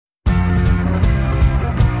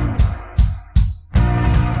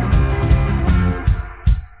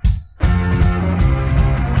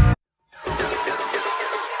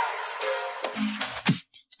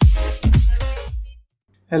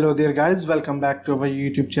Hello there guys, welcome back to our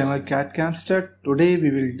YouTube channel CADCAMSTER. Today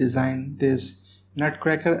we will design this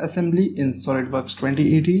nutcracker assembly in Solidworks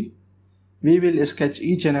 2018. We will sketch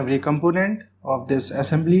each and every component of this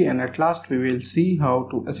assembly and at last we will see how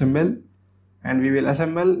to assemble, and we will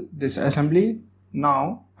assemble this assembly.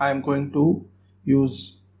 Now I am going to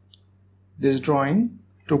use this drawing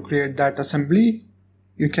to create that assembly.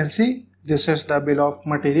 You can see this is the bill of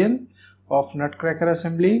material of nutcracker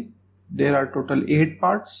assembly. There are total 8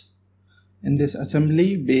 parts in this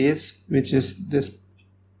assembly: base, which is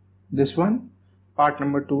this one, part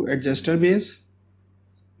number 2 adjuster base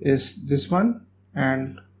is this one,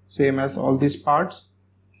 and same as all these parts.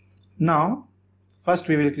 Now first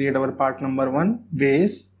we will create our part number 1,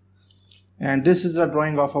 base, and this is the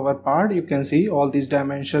drawing of our part. You can see all these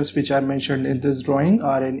dimensions which are mentioned in this drawing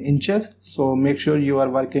are in inches, so make sure you are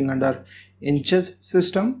working under inches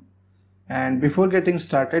system. And before getting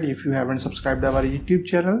started, if you haven't subscribed our YouTube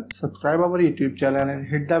channel, subscribe our YouTube channel and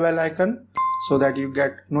hit the bell icon so that you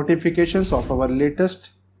get notifications of our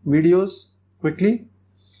latest videos quickly.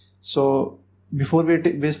 So before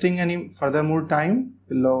wasting any further more time,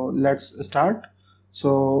 let's start.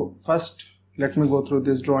 So first let me go through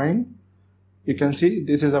this drawing. You can see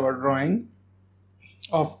this is our drawing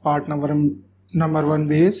of part number 1,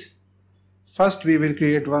 base. First we will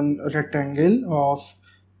create one rectangle of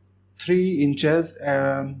 3 inches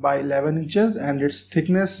by 11 inches, and its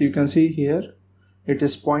thickness, you can see here, it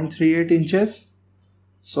is 0.38 inches.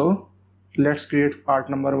 So let's create part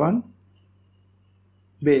number 1,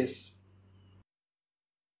 base.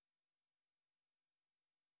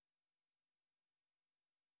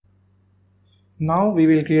 Now we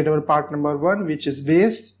will create our part number 1, which is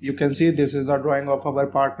base. You can see this is the drawing of our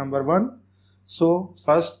part number 1. So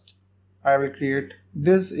first I will create,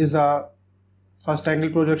 this is a first angle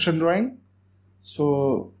projection drawing.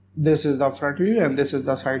 So this is the front view and this is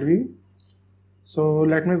the side view. So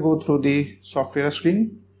let me go through the software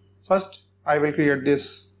screen. First I will create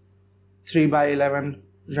this 3 by 11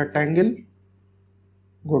 rectangle.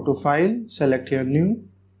 Go to file, select here new,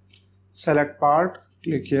 select part,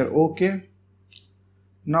 click here OK.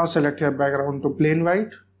 Now select here background to plain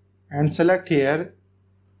white and select here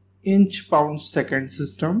inch pound second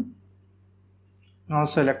system. Now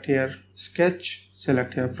select here sketch,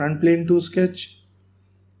 select here front plane to sketch.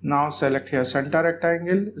 Now select here center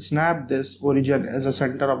rectangle, snap this origin as a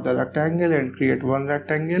center of the rectangle and create one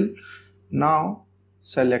rectangle. Now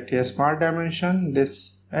select here smart dimension,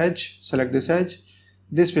 this edge, select this edge.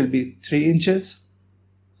 This will be 3 inches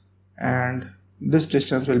and this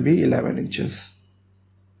distance will be 11 inches.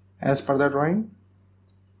 As per the drawing,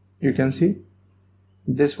 you can see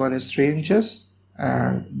this one is 3 inches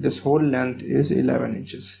and this whole length is 11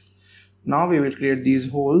 inches. Now we will create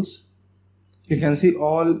these holes. You can see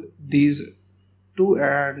all these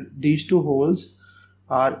these two holes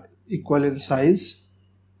are equal in size,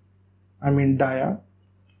 dia.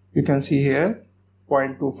 You can see here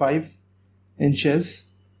 0.25 inches,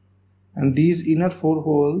 and these inner 4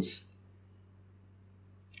 holes,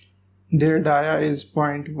 their dia is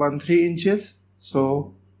 0.13 inches.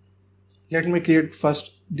 So let me create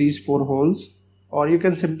first these 4 holes, or you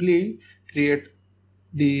can simply create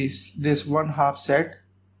this 1/2 set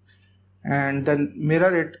and then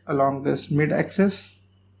mirror it along this mid axis.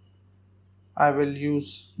 I will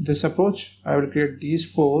use this approach. I will create these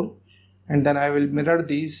 4 and then I will mirror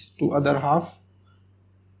these to other half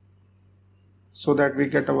so that we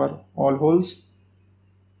get our all holes.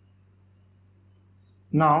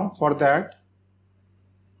 Now for that,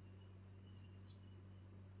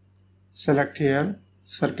 select here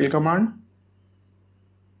circle command,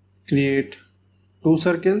 create 2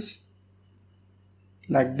 circles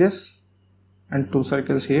like this and 2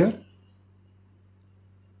 circles here.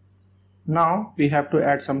 Now we have to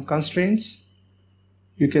add some constraints.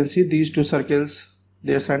 You can see these 2 circles,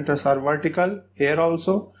 their centers are vertical here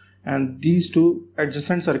also, and these 2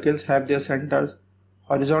 adjacent circles have their centers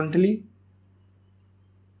horizontally.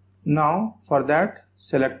 Now for that,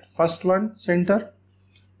 select first one, center.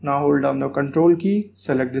 Now hold down the control key,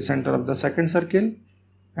 select the center of the second circle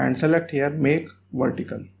and select here make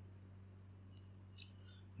vertical.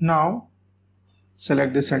 Now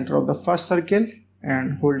select the center of the first circle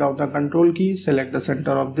and hold down the control key, select the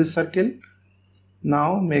center of this circle.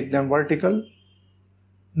 Now make them vertical.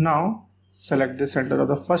 Now select the center of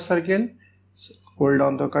the first circle, hold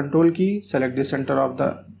down the control key, select the center of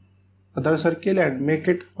the other circle and make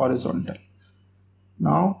it horizontal.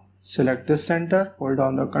 Now select this center, hold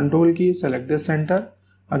down the control key, select this center,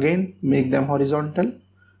 again make them horizontal.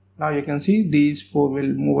 Now you can see these 4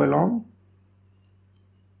 will move along.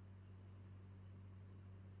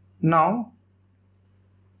 Now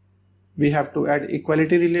we have to add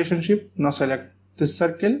equality relationship. Now select this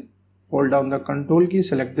circle, hold down the control key,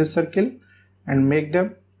 select this circle and make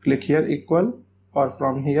them click here equal, or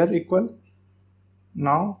from here equal.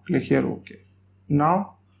 Now click here OK.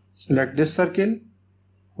 Now select this circle,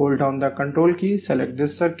 hold down the control key, select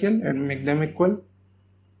this circle and make them equal.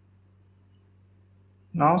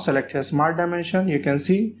 Now select here smart dimension. You can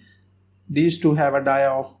see these two have a dia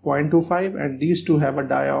of 0.25 and these two have a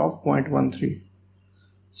dia of 0.13.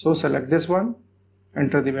 So select this one,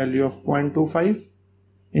 enter the value of 0.25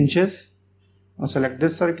 inches. Now select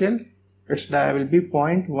this circle, its dia will be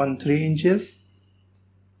 0.13 inches,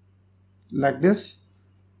 like this.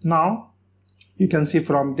 Now you can see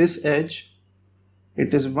from this edge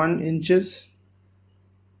it is 1 inches.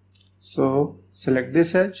 So select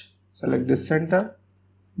this edge, select this center,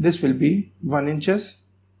 this will be 1 inches.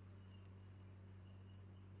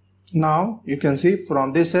 Now you can see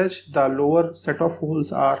from this edge the lower set of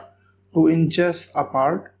holes are 2 inches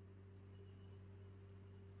apart.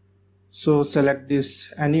 So select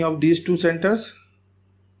this, any of these two centers,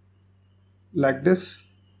 like this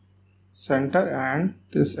center and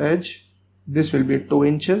this edge, this will be 2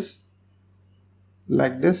 inches,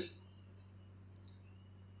 like this.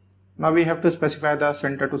 Now we have to specify the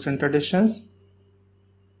center to center distance,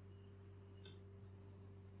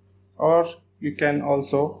 or you can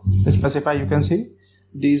also specify, you can see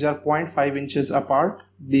these are 0.5 inches apart,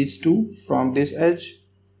 these two from this edge.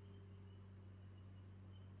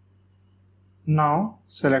 Now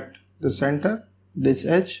select the center, this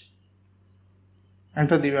edge,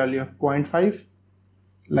 enter the value of 0.5,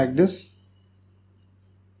 like this.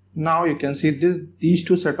 Now you can see these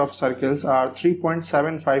two set of circles are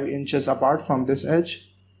 3.75 inches apart from this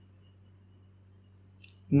edge.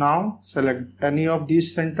 Now select any of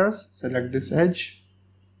these centers, select this edge,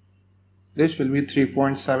 this will be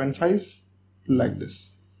 3.75, like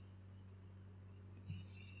this.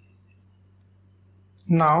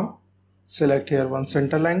 Now select here one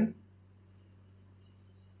center line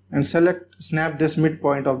and snap this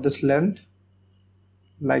midpoint of this length,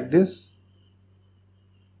 like this.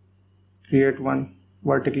 Create one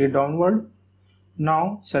vertically downward.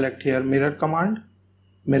 Now select here mirror command,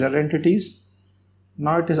 mirror entities.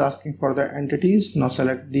 Now it is asking for the entities. Now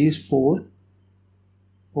select these 4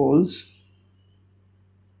 holes,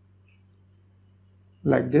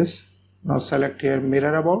 like this. Now select here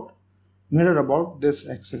mirror about this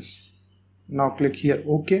axis. Now click here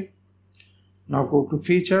OK. Now go to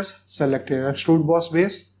features, select here extrude boss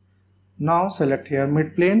base. Now select here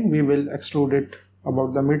mid plane, we will extrude it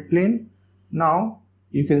about the mid plane. Now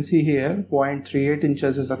you can see here 0.38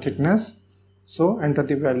 inches is the thickness. So enter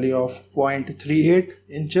the value of 0.38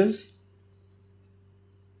 inches,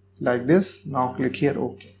 like this. Now click here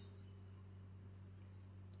OK.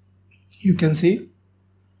 You can see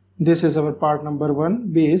this is our part number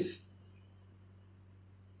 1 base.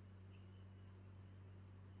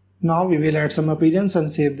 Now we will add some appearance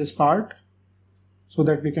and save this part so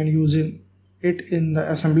that we can use it in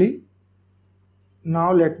the assembly.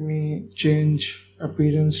 Now let me change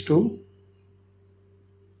appearance to,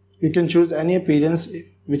 you can choose any appearance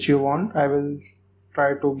which you want. I will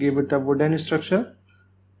try to give it a wooden structure.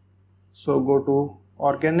 So go to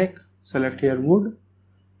organic, select here wood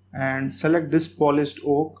and select this polished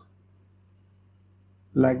oak,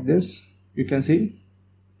 like this. You can see.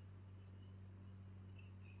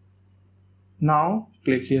 Now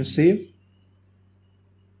click here save,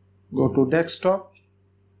 go to desktop,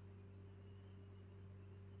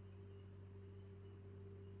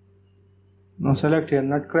 now select here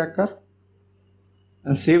nutcracker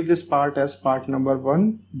and save this part as part number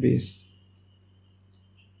 1 base.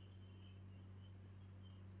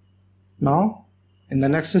 Now in the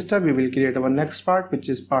next step we will create our next part, which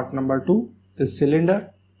is part number 2, this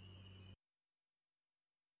cylinder.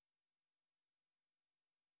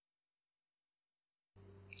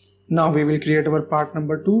 Now we will create our part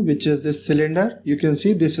number 2, which is this cylinder. You can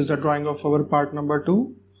see this is the drawing of our part number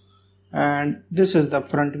 2 and this is the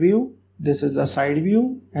front view, this is the side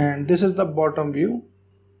view and this is the bottom view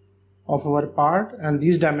of our part, and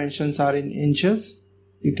these dimensions are in inches.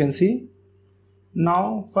 You can see.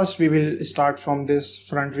 Now first we will start from this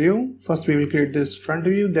front view. First we will create this front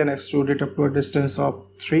view, then extrude it up to a distance of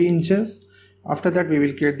 3 inches. After that we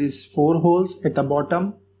will create these 4 holes at the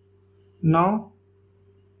bottom. Now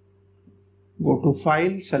go to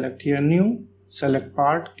file, select here new, select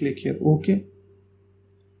part, click here OK.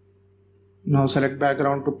 Now select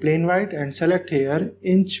background to plain white and select here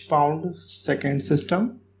inch pound second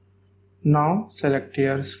system. Now select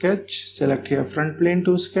here sketch, select here front plane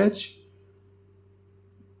to sketch.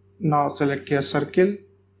 Now select here circle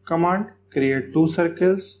command, create 2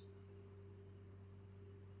 circles.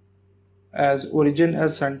 as origin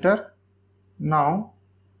as center. Now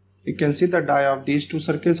you can see the dia of these two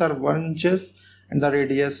circles are 1 inches and the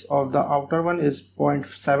radius of the outer one is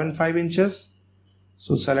 0.75 inches.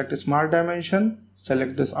 So select smart dimension,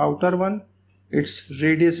 select this outer one, its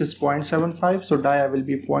radius is 0.75, so dia will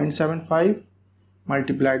be 0.75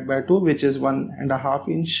 multiplied by 2, which is 1.5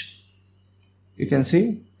 inch. You can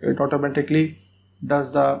see it automatically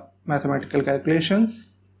does the mathematical calculations.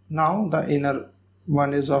 Now the inner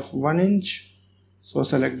one is of 1 inch, so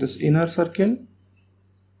select this inner circle,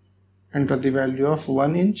 enter the value of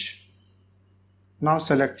 1 inch. Now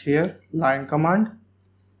select here line command,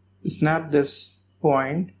 snap this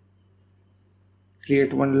point,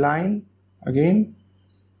 create one line again,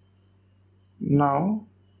 now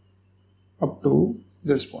up to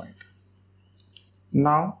this point.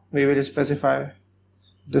 Now we will specify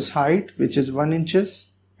this height, which is 1 inches,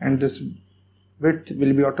 and this width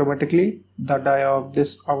will be automatically the dia of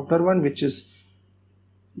this outer one, which is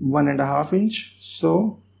 1.5 inch.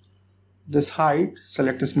 So this height,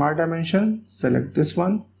 select smart dimension, select this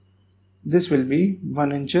one, this will be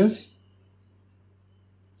 1 inches.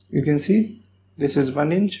 You can see this is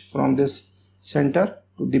 1 inch from this center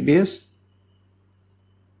to the base.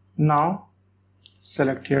 Now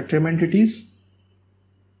select here trim entities.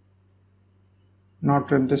 Now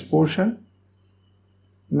trim this portion.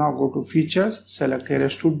 Now go to features, select here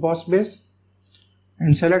extrude boss base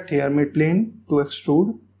and select here mid plane to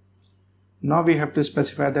extrude. Now we have to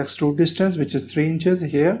specify the extrude distance, which is 3 inches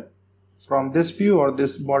here. From this view or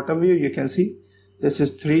this bottom view, you can see this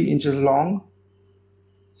is 3 inches long.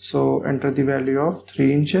 So enter the value of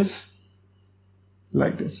 3 inches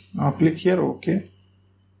like this. Now click here OK.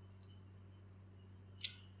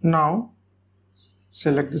 Now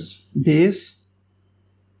select this base,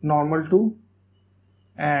 normal to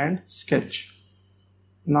and sketch.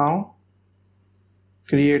 Now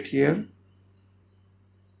create here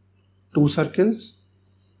 2 circles.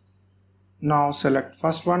 Now select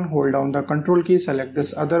first one, hold down the control key, select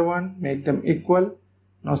this other one, make them equal.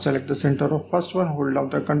 Now select the center of first one, hold down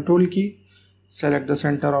the control key, select the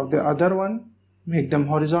center of the other one, make them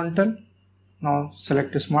horizontal. Now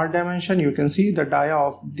select a smart dimension. You can see the dia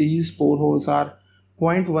of these 4 holes are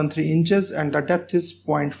 0.13 inches and the depth is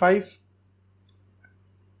 0.5.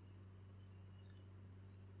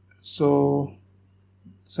 So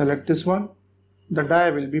select this one, the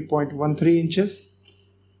dia will be 0.13 inches.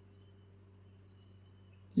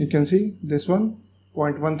 You can see this one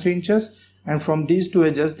 0.13 inches, and from these two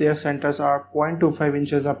edges their centers are 0.25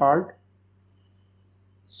 inches apart.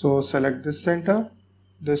 So select this center,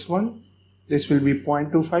 this one, this will be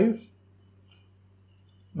 0.25.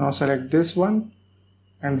 Now select this one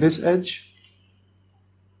and this edge,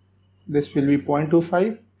 this will be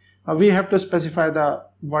 0.25. Now we have to specify the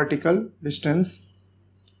vertical distance.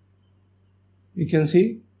 You can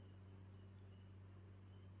see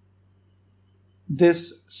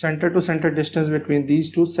this center to center distance between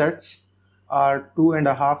these two sets are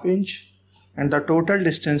 2.5 inch and the total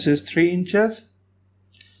distance is 3 inches.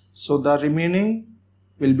 So the remaining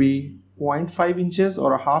will be 0.5 inches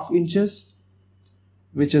or half inches,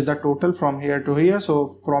 which is the total from here to here. So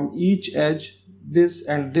from each edge, this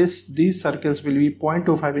and this, these circles will be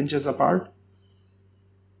 0.25 inches apart,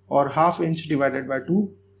 or half inch divided by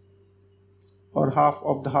 2, or half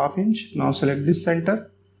of the half inch. Now select this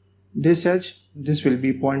center, this edge, this will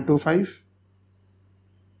be 0.25.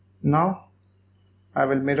 Now I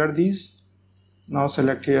will mirror these. Now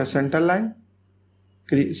select here center line,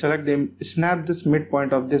 select them, snap this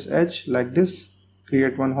midpoint of this edge like this,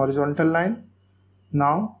 create one horizontal line.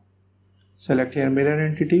 Now select here mirror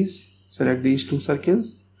entities, select these 2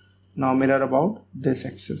 circles. Now mirror about this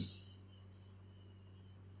axis.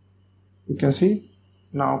 You can see.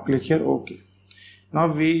 Now click here OK. Now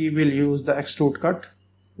we will use the extrude cut.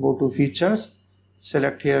 Go to features,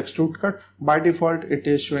 select here extrude cut. By default it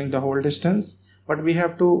is showing the whole distance, but we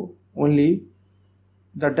have to only,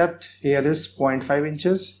 the depth here is 0.5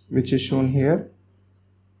 inches, which is shown here.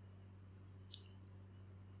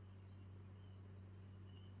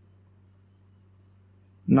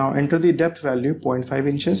 Now enter the depth value 0.5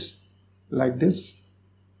 inches like this.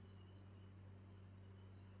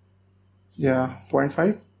 Yeah,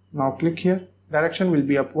 0.5. Now click here, direction will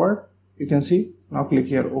be upward. You can see. Now click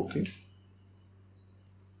here OK.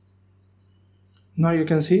 Now you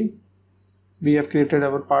can see we have created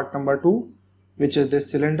our part number 2, which is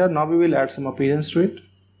this cylinder. Now we will add some appearance to it.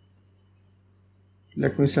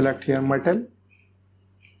 Let me select here metal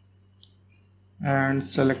and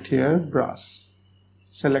select here brass.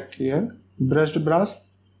 Select here brushed brass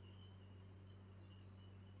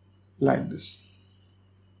like this.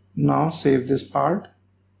 Now save this part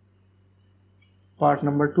part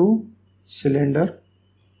number 2, cylinder.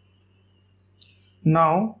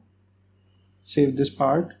 Now save this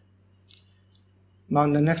part. Now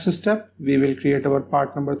in the next step we will create our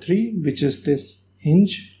part number 3, which is this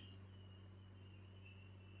hinge.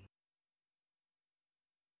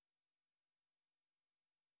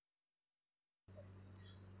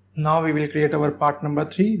 Now we will create our part number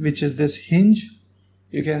 3, which is this hinge.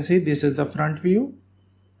 You can see this is the front view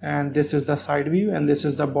and this is the side view and this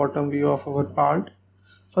is the bottom view of our part.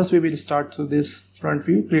 First we will start through this front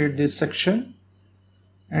view, create this section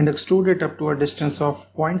and extrude it up to a distance of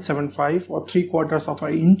 0.75 or 3/4 of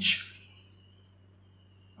an inch.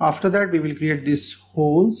 After that we will create these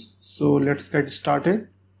holes. So let's get started.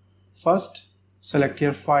 First select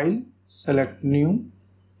here file, select new,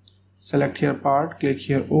 select here part, click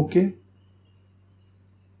here OK.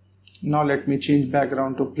 Now let me change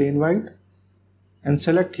background to plain white and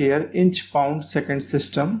select here inch pound second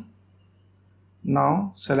system.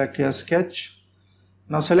 Now select here sketch.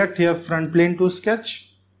 Now select here front plane to sketch.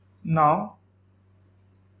 Now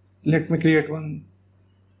let me create one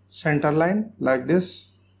center line like this,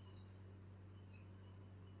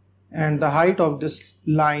 and the height of this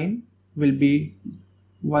line will be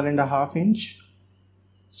 1.5 inch.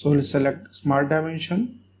 So we'll select smart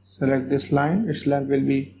dimension, select this line, its length will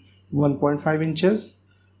be 1.5 inches.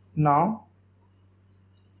 Now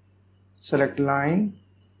select line,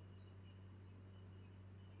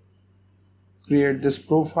 create this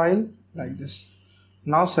profile like this.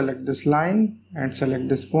 Now select this line and select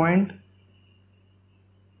this point.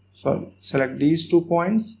 Select these 2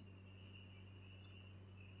 points.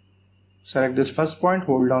 Select this first point,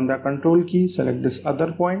 hold down the control key, select this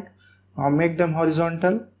other point. Now make them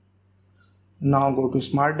horizontal. Now go to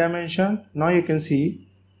smart dimension. Now you can see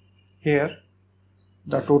here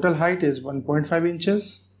the total height is 1.5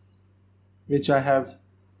 inches, which I have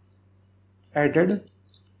added.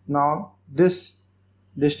 Now this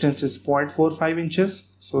distance is 0.45 inches.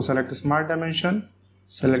 So select smart dimension,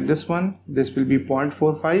 select this one, this will be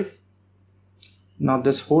 0.45. Now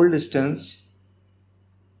this whole distance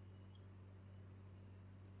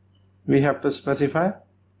we have to specify.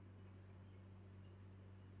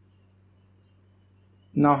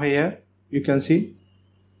 Now here you can see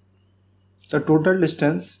the total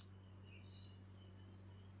distance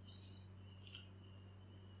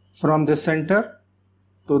from the center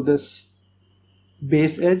to this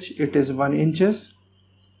base edge, it is 1 inches.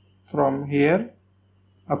 From here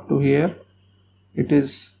up to here it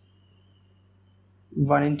is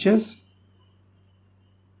 1 inches,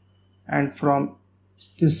 and from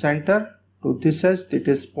this center to this edge it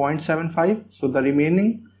is 0.75. so the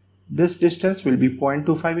remaining this distance will be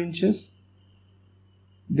 0.25 inches.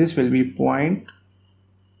 This will be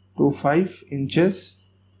 0.25 inches.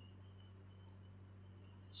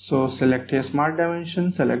 So select a smart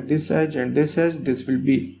dimension, select this edge and this edge, this will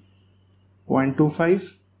be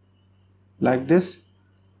 0.25 like this.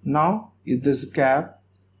 Now this gap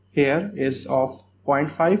here is of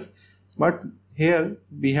 0.5, but here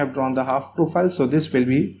we have drawn the half profile, so this will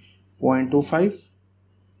be 0.25.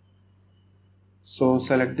 So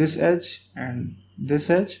select this edge and this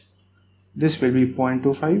edge, this will be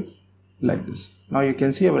 0.25 like this. Now you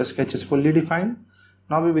can see our sketch is fully defined.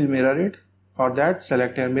 Now we will mirror it. For that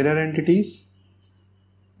select your mirror entities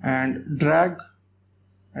and drag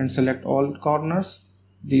and select all corners,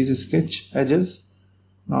 these sketch edges.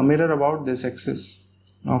 Now mirror about this axis.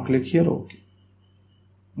 Now click here OK.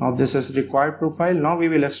 Now this is required profile. Now we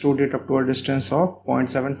will extrude it up to a distance of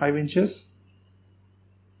 0.75 inches.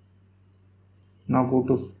 Now go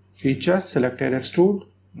to features, select here extrude.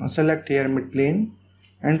 Now select here mid plane,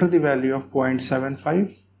 enter the value of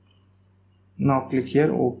 0.75. Now click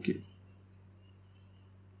here OK.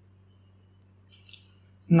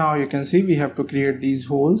 Now you can see we have to create these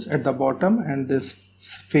holes at the bottom and this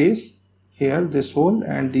face here, this hole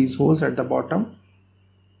and these holes at the bottom.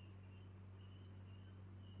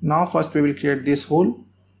 Now first we will create this hole.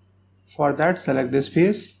 For that select this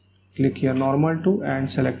face, click here normal to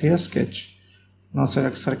and select here sketch. Now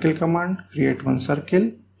select circle command, create one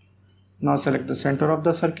circle. Now select the center of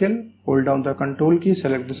the circle, hold down the control key,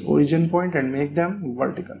 select this origin point and make them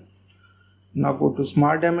vertical. Now go to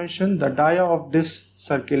smart dimension. The dia of this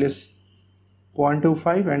circle is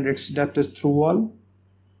 0.25 and its depth is through wall.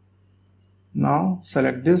 Now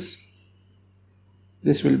select this.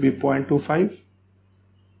 This will be 0.25.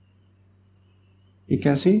 You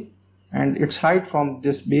can see, and its height from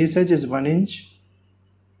this base edge is 1 inch.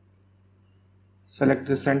 Select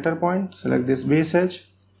the center point, select this base edge.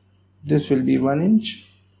 This will be 1 inch.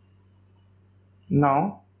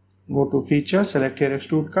 Now go to feature, select here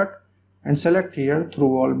extrude cut and select here through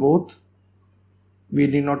wall both. we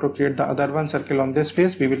need not to create the other one circle on this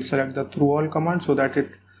face. We will select the through all command so that it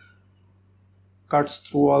cuts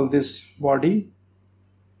through all this body.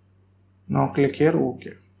 Now click here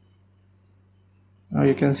OK. Now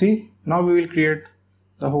you can see, now we will create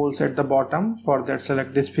the holes at the bottom. For that,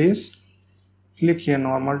 select this face, click here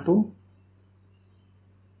normal to.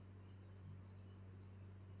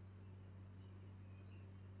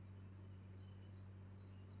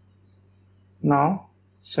 Now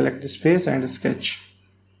select this face and sketch.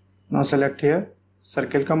 Now select here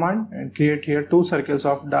circle command and create here two circles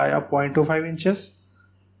of dia 0.25 inches.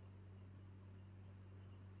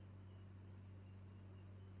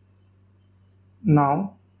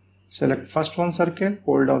 Now select first one circle,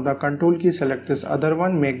 hold down the control key, select this other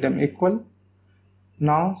one, make them equal.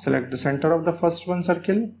 Now select the center of the first one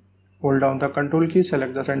circle, hold down the control key,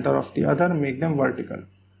 select the center of the other, make them vertical.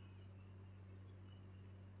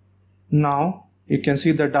 Now you can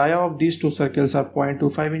see the dia of these two circles are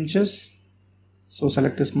 0.25 inches. So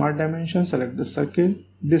select a smart dimension, select the circle,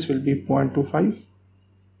 this will be 0.25.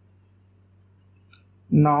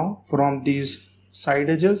 Now from these side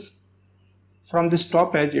edges, from this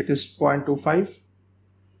top edge it is 0.25.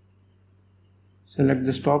 Select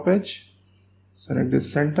this top edge, select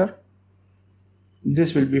this center,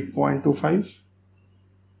 this will be 0.25.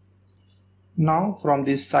 Now from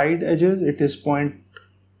these side edges it is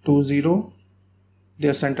 0.20.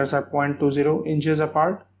 Their centers are 0.20 inches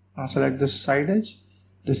apart. Now select this side edge,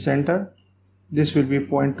 this center, this will be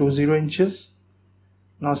 0.20 inches.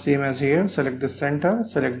 Now same as here, select the center,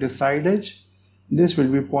 select the side edge, this will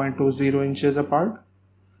be 0.20 inches apart.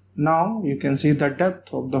 Now you can see the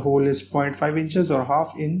depth of the hole is 0.5 inches or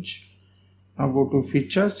half inch. Now go to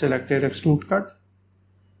features, select here extrude cut.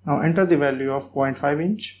 Now enter the value of 0.5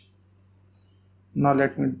 inch. Now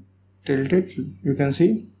let me tilt it. You can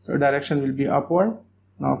see the direction will be upward.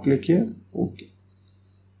 Now click here OK.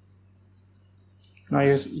 Now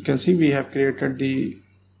you can see we have created the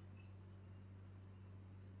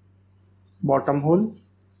bottom hole.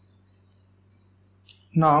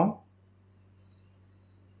 Now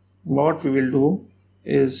what we will do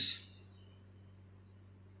is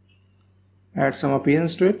add some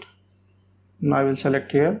appearance to it. Now I will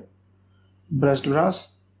select here brushed brass.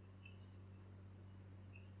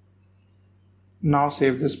 Now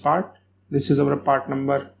save this part. This is our part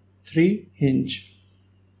number 3, hinge.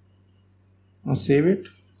 Now save it,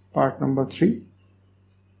 part number 3,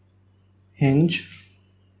 hinge.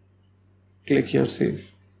 Click here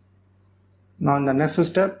save. Now in the next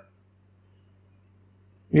step,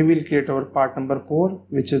 we will create our part number 4,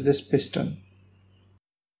 which is this piston.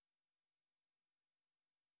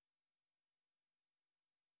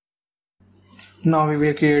 Now we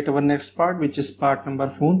will create our next part, which is part number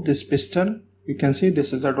 4, this piston. You can see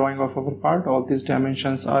this is a drawing of our part. All these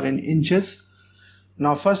dimensions are in inches.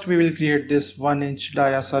 Now first we will create this 1 inch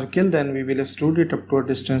dia circle, then we will extrude it up to a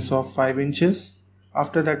distance of 5 inches.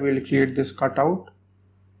 After that we will create this cutout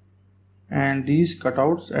and these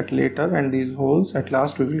cutouts at later, and these holes at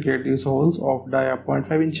last we will create these holes of dia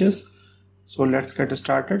 0.5 inches. So let's get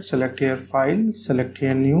started. Select here file, select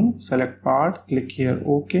here new, select part, click here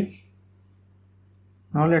OK.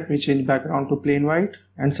 Now let me change background to plain white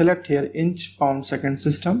and select here inch pound second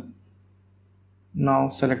system. Now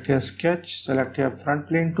select here sketch, select here front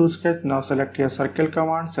plane to sketch. Now select here circle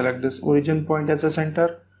command, select this origin point as a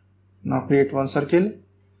center. Now create one circle.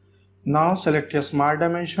 Now select here smart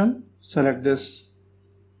dimension, select this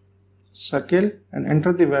circle and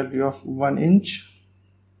enter the value of 1 inch.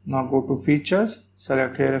 Now go to features,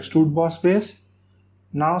 select here extrude boss base.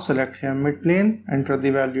 Now select here mid plane, enter the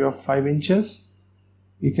value of 5 inches.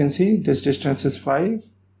 You can see this distance is 5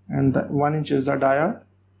 and the 1 inch is the dia.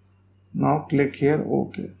 Now click here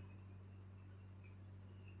OK.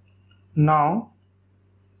 Now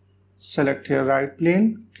select here right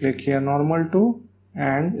plane, click here normal to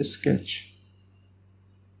and sketch.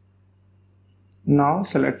 Now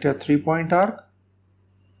select here 3-point arc,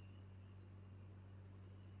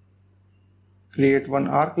 create one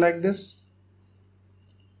arc like this.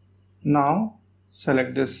 Now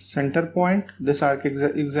select this center point, this arc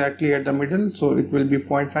exactly at the middle, so it will be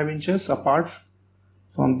 0.5 inches apart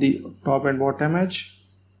from the top and bottom edge.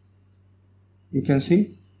 You can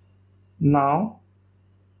see. Now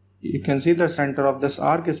you can see the center of this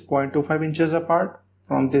arc is 0.25 inches apart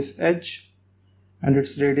from this edge and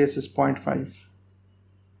its radius is 0.5.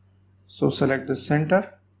 So select the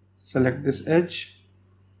center, select this edge,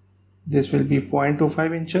 this will be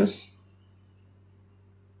 0.25 inches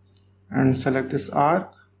and select this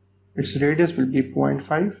arc, its radius will be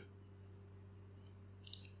 0.5.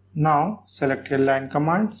 Now select your line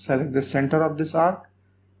command, select the center of this arc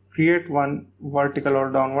create one vertical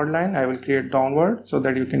or downward line. I will create downward so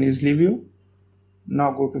that you can easily view.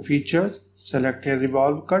 Now go to features, select here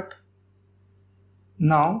revolve cut.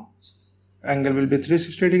 Now angle will be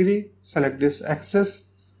 360 degree. Select this axis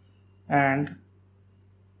and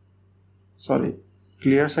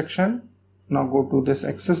clear section. Now go to this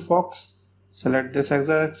axis box, select this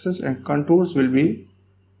axis, and contours will be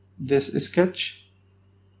this sketch,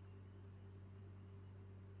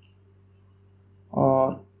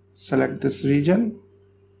 or select this region.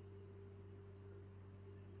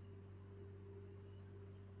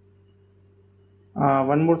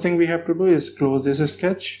 One more thing we have to do is close this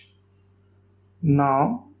sketch.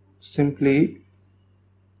 Now simply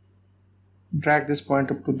drag this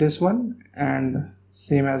point up to this one, and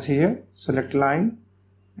same as here, select line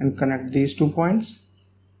and connect these 2 points.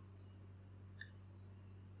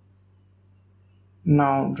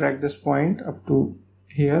 Now drag this point up to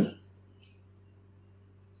here.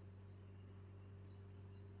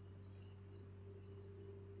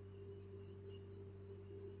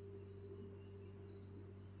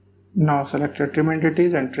 Now select your trim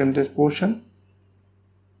entities and trim this portion.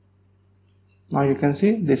 Now you can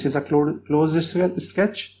see this is a closed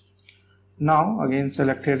sketch. Now again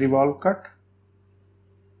select a revolve cut.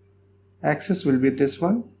 Axis will be this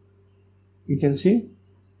one. You can see.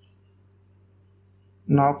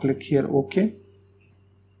 Now click here OK.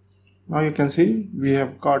 Now you can see we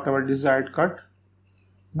have got our desired cut.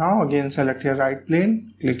 Now again select your right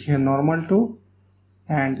plane, click here normal to,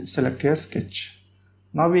 and select your sketch.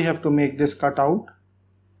 Now we have to make this cut out.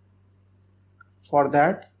 For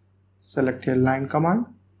that, select your line command,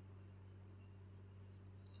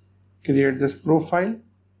 create this profile,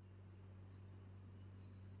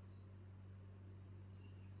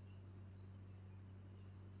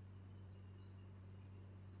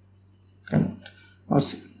 now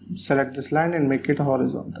select this line and make it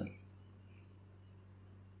horizontal.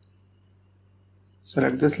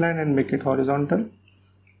 Select this line and make it horizontal.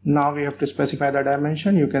 Now we have to specify the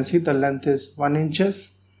dimension. You can see the length is 1 inches,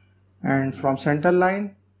 and from center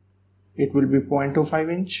line it will be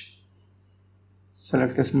 0.25 inch.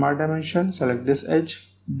 Select a smart dimension, select this edge,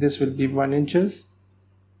 this will be 1 inches.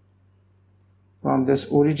 From this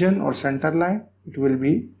origin or center line it will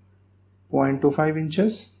be 0.25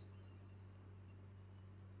 inches.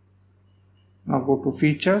 Now go to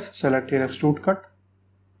features, select here extrude cut.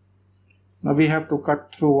 Now we have to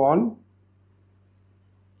cut through wall.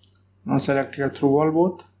 Now select here through wall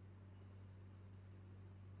both,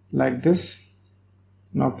 like this.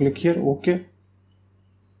 Now click here OK.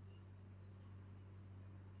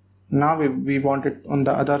 Now we want it on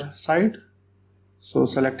the other side, so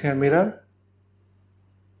select here mirror,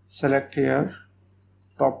 select here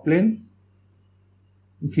top plane.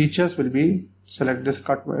 Features will be select this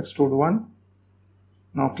cut by extrude 1.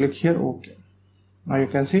 Now click here OK. Now you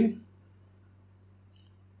can see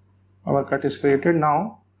our cut is created.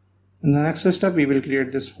 Now in the next step we will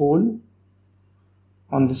create this hole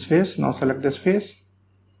on this face. Now select this face,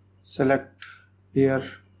 select here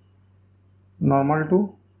normal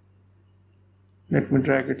to, let me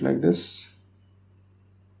drag it like this.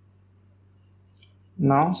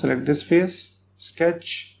 Now select this face,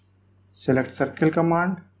 sketch, select circle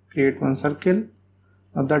command, create one circle.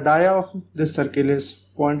 Now the dia of this circle is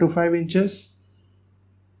 0.25 inches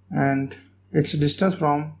and its distance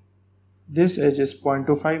from this edge is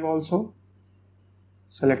 0.25 also.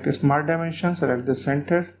 Select a smart dimension, select the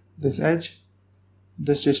center, this edge,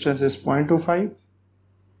 this distance is 0.25.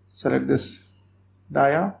 Select this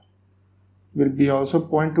dia, will be also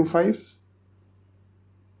 0.25,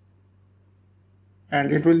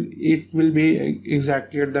 and it will be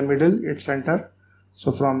exactly at the middle, its center.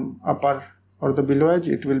 So from upper or the below edge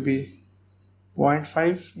it will be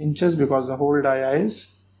 0.5 inches because the whole dia is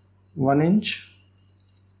 1 inch.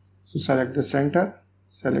 So select the center,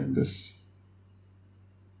 select this.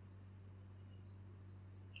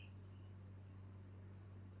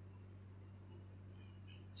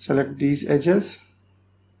 Select these edges,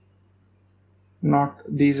 not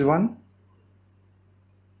these one.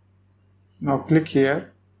 Now click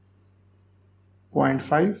here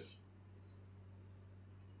 0.5.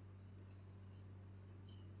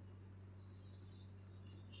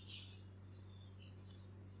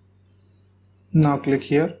 Now click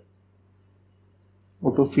here, go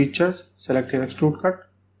to features, select here extrude cut.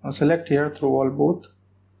 Now select here through wall both.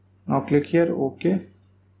 Now click here OK.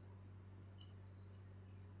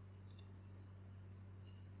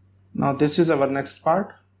 Now this is our next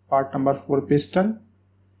part number 4, piston.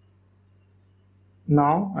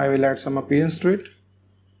 Now I will add some appearance to it.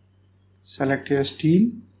 Select here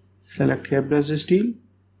steel, select here brushed steel.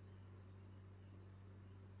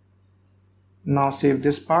 Now save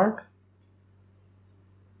this part.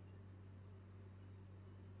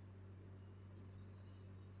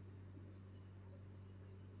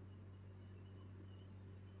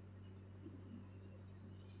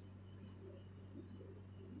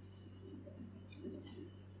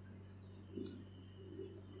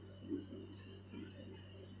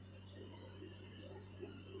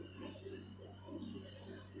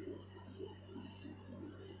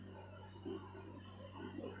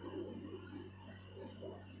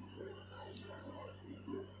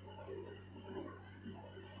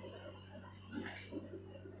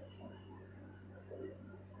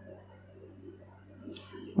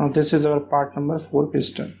 Now this is our part number 4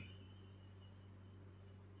 piston.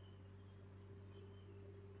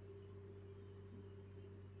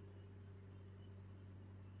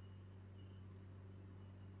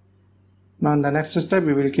 Now in the next step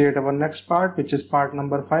we will create our next part, which is part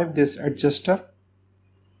number 5, this adjuster.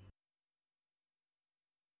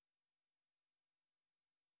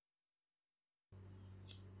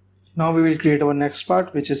 Now we will create our next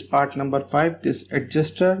part, which is part number 5, this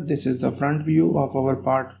adjuster. This is the front view of our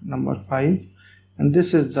part number 5 and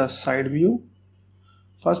this is the side view.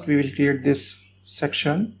 First we will create this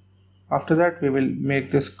section. After that we will make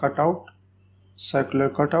this cutout, circular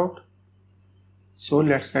cutout. So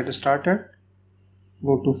let's get started.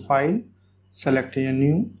 Go to file, select here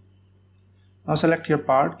new. Now select your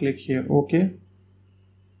part, click here OK.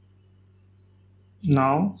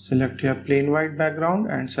 Now select here plain white background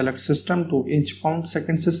and select system to inch pound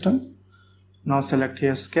second system. Now select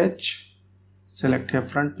here sketch, select here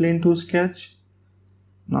front plane to sketch.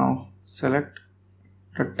 Now select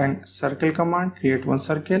rectangle circle command, create one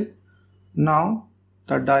circle. Now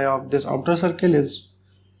the die of this outer circle is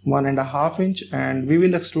 1.5 inch and we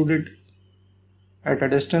will extrude it at a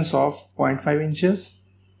distance of 0.5 inches.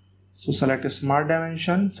 So select a smart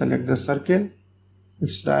dimension, select the circle.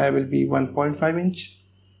 Its die will be 1.5 inch.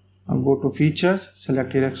 Now go to features,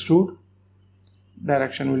 select here extrude.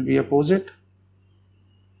 Direction will be opposite.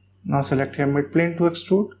 Now select here mid plane to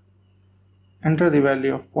extrude. Enter the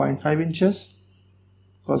value of 0.5 inches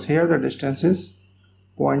because here the distance is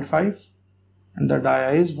 0.5 and the dia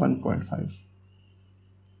is 1.5.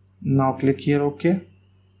 Now click here OK.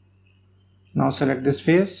 Now select this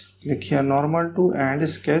face, click here normal to and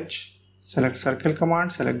sketch. Select circle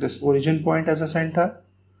command, select this origin point as a center,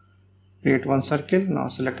 create one circle. Now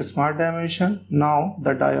select a smart dimension. Now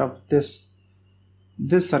the die of this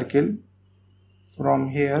circle from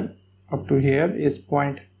here up to here is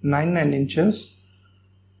 0.99 inches.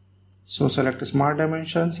 So select a smart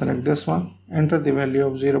dimension, select this one, enter the value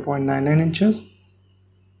of 0.99 inches.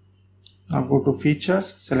 Now go to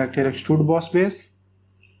features, select here extrude boss base.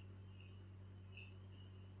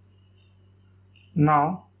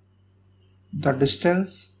 Now the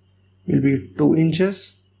distance will be 2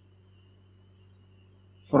 inches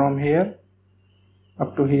from here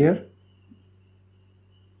up to here.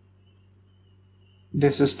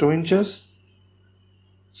 This is 2 inches.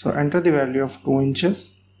 So enter the value of 2 inches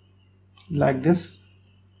like this.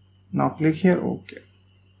 Now click here OK.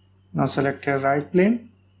 Now select here right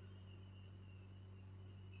plane.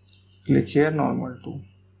 Click here normal to.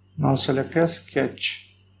 Now select here sketch.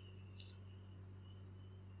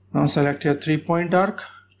 Now select here 3-point arc,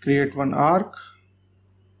 create one arc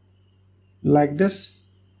like this.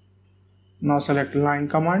 Now select line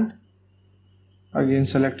command, again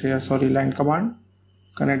select here line command,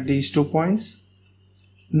 connect these 2 points.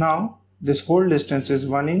 Now this whole distance is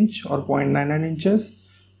 1 inch or 0.99 inches.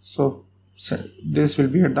 So this will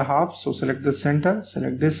be at the half, so select the center,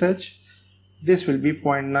 select this edge. This will be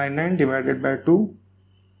 0.99 divided by 2.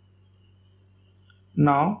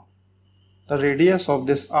 Now the radius of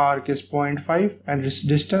this arc is 0.5 and its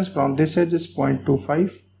distance from this edge is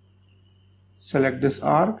 0.25. Select this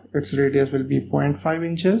arc, its radius will be 0.5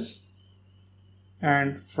 inches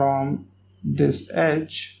and from this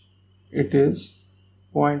edge it is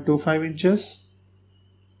 0.25 inches.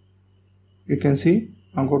 You can see.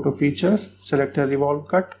 Now go to features, select a revolve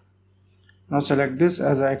cut. Now select this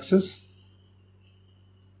as axis.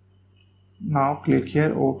 Now click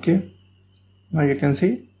here OK. Now you can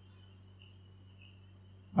see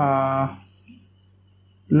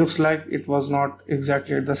looks like it was not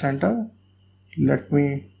exactly at the center. Let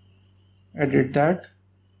me edit that.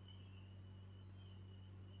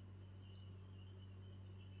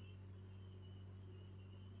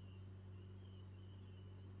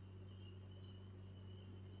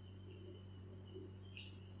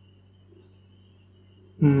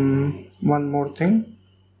 One more thing.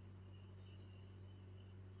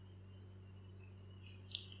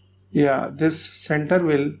 Yeah, this center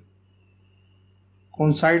will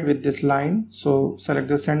coincide with this line. So select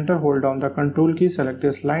the center, hold down the control key, select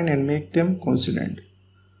this line and make them coincident.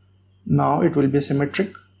 Now it will be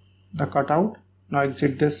symmetric, the cutout. Now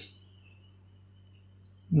exit this.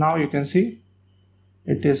 Now you can see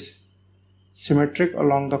it is symmetric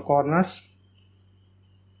along the corners.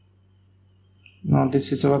 Now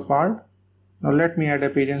this is our part. Now let me add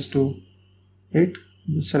appearance to it.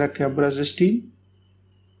 Select your brush steel.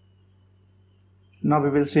 Now we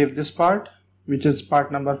will save this part, which is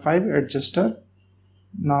part number 5, adjuster.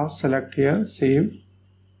 Now select here, save.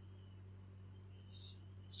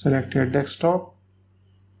 Select here desktop.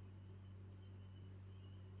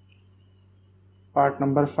 Part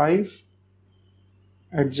number 5,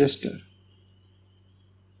 adjuster.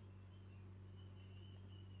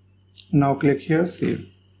 Now click here, save.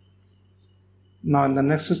 Now in the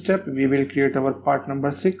next step we will create our part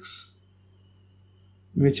number 6,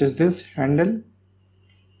 which is this handle.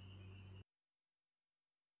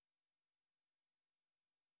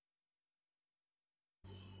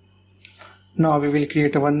 Now we will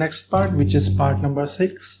create our next part, which is part number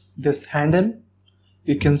 6, this handle.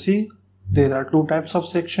 You can see there are 2 types of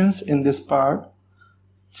sections in this part.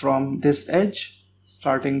 From this edge,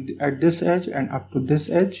 starting at this edge and up to this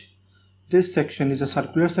edge. This section is a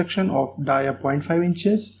circular section of dia 0.5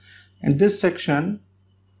 inches, and this section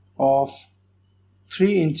of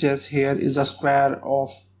 3 inches here is a square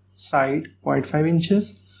of side 0.5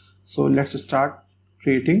 inches. So let's start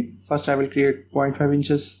creating. First I will create 0.5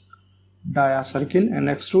 inches dia circle and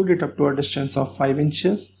extrude it up to a distance of 5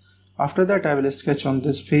 inches. After that I will sketch on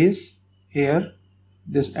this face here,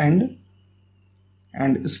 this end,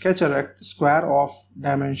 and sketch a square of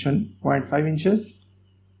dimension 0.5 inches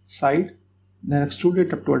side, then extrude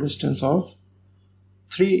it up to a distance of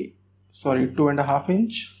 2.5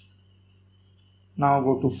 inch. Now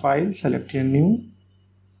go to file, select here new,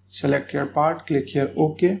 select your part, click here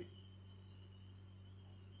OK.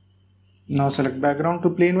 Now select background to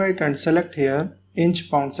plain white and select here inch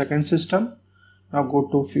pound second system. Now go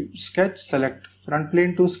to sketch, select front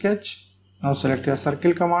plane to sketch. Now select your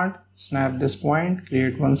circle command, snap this point,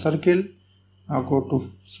 create one circle. Now go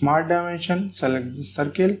to smart dimension, select this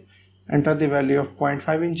circle, enter the value of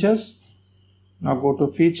 0.5 inches. Now go to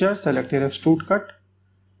feature, select here extrude cut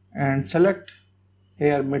and select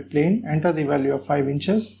here mid plane, enter the value of 5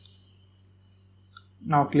 inches.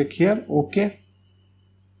 Now click here OK.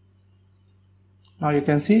 Now you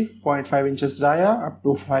can see 0.5 inches dia up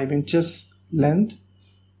to 5 inches length.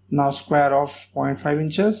 Now square of 0.5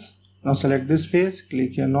 inches. Now select this face,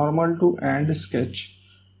 click here normal to and sketch.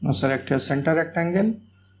 Now select your center rectangle,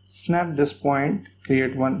 snap this point,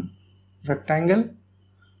 create one rectangle.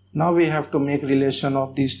 Now we have to make relation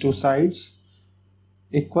of these 2 sides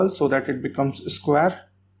equal so that it becomes square.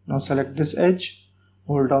 Now select this edge,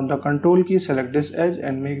 hold down the control key, select this edge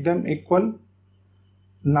and make them equal.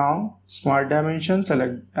 Now smart dimension,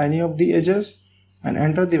 select any of the edges and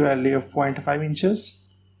enter the value of 0.5 inches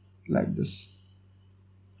like this.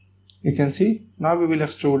 You can see now we will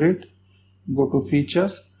extrude it. Go to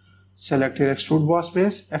features, select here extrude boss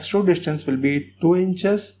base. Extrude distance will be 2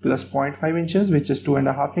 inches plus 0.5 inches, which is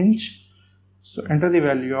 2.5 inch. So enter the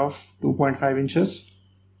value of 2.5 inches.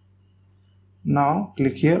 Now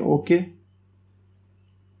click here OK.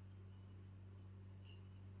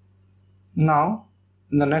 Now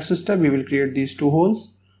in the next step we will create these 2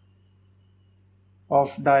 holes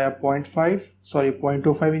of dia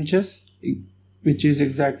 0.25 inches, which is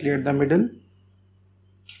exactly at the middle.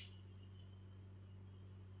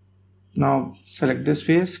 Now select this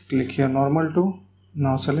face, click here normal to.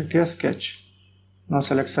 Now select here sketch. Now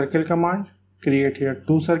select circle command, create here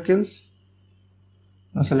 2 circles.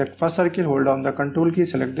 Now select first circle, hold down the control key,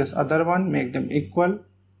 select this other one, make them equal.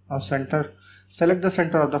 Now select the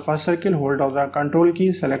center of the first circle, hold down the control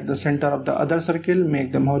key, select the center of the other circle,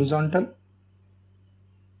 make them horizontal.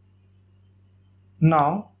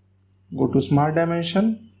 Now go to smart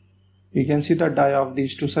dimension. You can see the dia of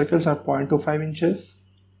these 2 circles are 0.25 inches.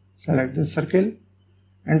 Select this circle,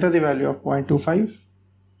 enter the value of 0.25.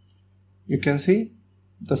 You can see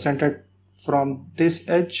the center from this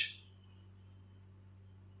edge.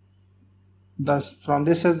 Thus from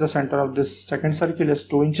this edge the center of this second circle is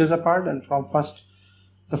 2 inches apart, and from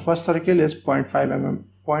the first circle is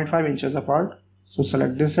 0.5 inches apart. So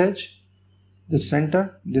select this edge, this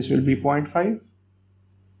center, this will be 0.5.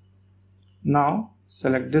 Now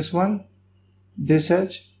select this one, this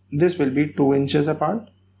edge, this will be 2 inches apart.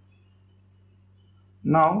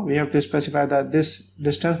 Now we have to specify that this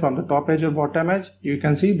distance from the top edge or bottom edge, you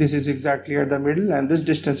can see this is exactly at the middle and this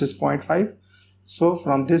distance is 0.5. So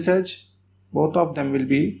from this edge both of them will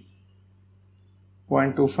be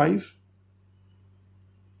 0.25.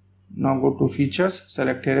 Now go to features,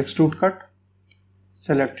 select here extrude cut,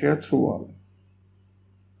 select here through all.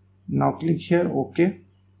 Now click here OK.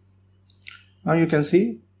 Now you can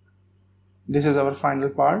see this is our final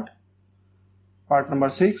part number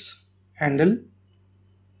 6, handle.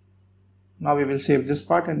 Now we will save this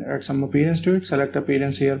part and add some appearance to it. Select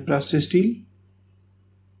appearance here, brushed steel,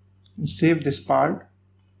 and save this part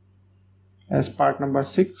as part number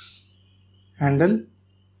 6, handle.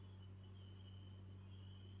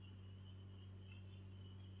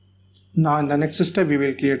 Now in the next step we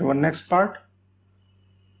will create our next part,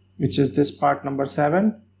 which is this part number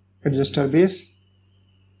 7, adjuster base,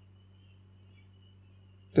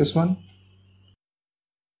 this one.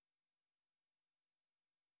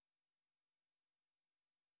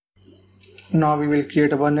 Now we will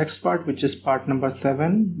create our next part, which is part number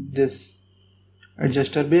 7, this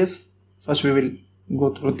adjuster base. First we will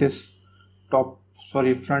go through this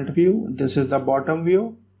front view. This is the bottom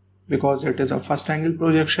view because it is a first angle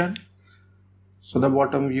projection. So the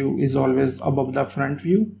bottom view is always above the front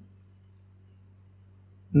view.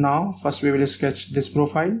 Now first we will sketch this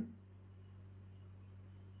profile.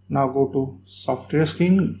 Now go to software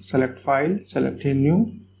screen, select file, select here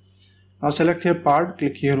new. Now select here part,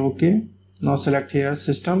 click here OK. Now select here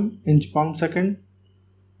system, inch pound second,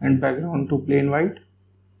 and background to plain white.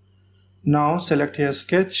 Now select here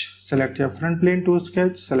sketch, select here front plane to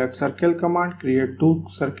sketch, select circle command, create 2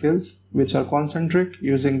 circles which are concentric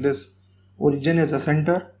using this origin as a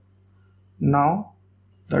center. Now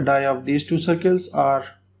the die of these 2 circles are,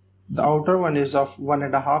 the outer one is of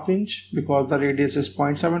 1.5 inch because the radius is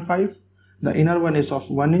 0.75. The inner one is of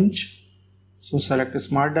 1 inch. So select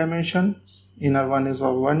smart dimension, inner one is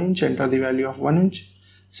of 1 inch, enter the value of 1 inch.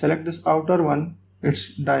 Select this outer one,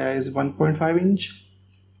 its dia is 1.5 inch.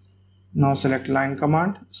 Now select line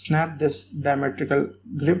command, snap this diametrical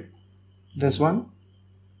grip, this one.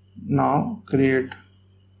 Now create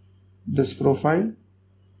this profile.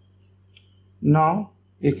 Now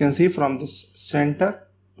you can see from this center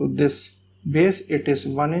to this base it is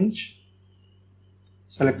 1 inch.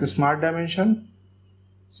 Select the smart dimension,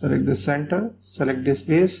 select the center, select this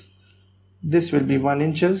base, this will be 1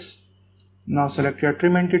 inches. Now select your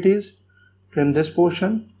trim entities, trim this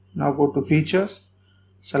portion. Now go to features,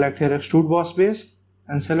 select here extrude boss base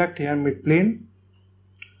and select here mid plane.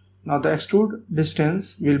 Now the extrude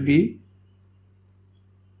distance will be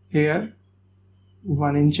here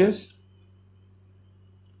 1 inches.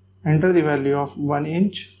 Enter the value of 1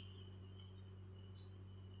 inch.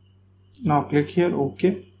 Now click here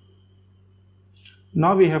OK.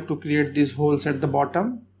 Now we have to create these holes at the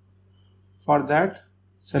bottom. For that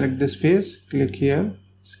select this face, click here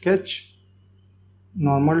sketch,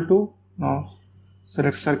 normal to. Now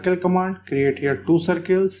select circle command, create here 2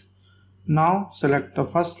 circles. Now select the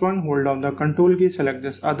first one, hold down the control key, select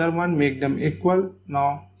this other one, make them equal.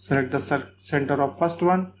 Now select the center of first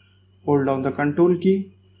one, hold down the control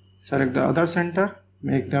key, select the other center,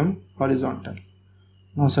 make them horizontal.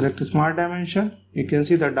 Now select smart dimension. You can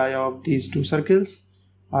see the dia of these 2 circles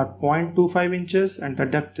are 0.25 inches and the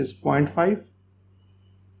depth is 0.5.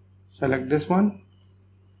 Select this one,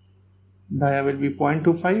 dia will be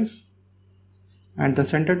 0.25 and the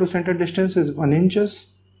center to center distance is 1 inches.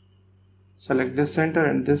 Select this center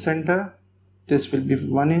and this center, this will be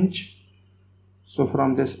 1 inch. So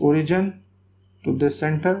from this origin to this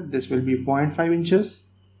center, this will be 0.5 inches.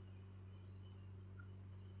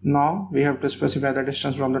 Now we have to specify the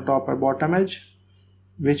distance from the top or bottom edge,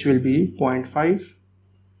 which will be 0.5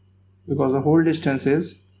 because the whole distance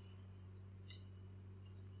is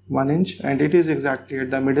 1 inch and it is exactly at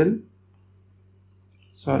the middle.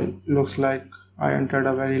 Sorry, looks like I entered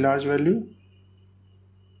a very large value.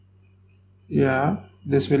 Yeah,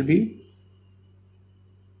 this will be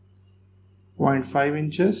 0.5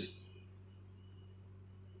 inches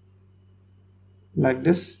like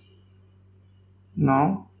this.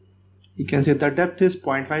 Now you can see the depth is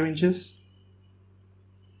 0.5 inches.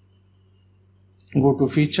 Go to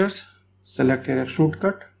features, select here extrude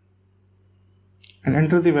cut and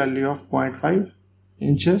enter the value of 0.5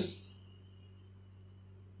 inches.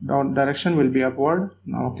 Down direction will be upward.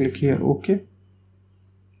 Now click here OK.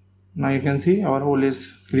 Now you can see our hole is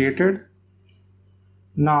created.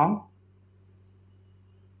 Now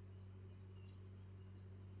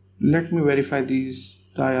let me verify these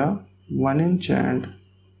dia, 1 inch and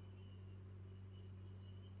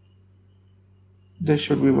this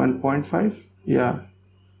should be 1.5. Yeah.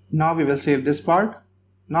 Now we will save this part.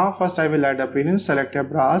 Now first I will add appearance, select a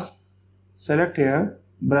brass, select here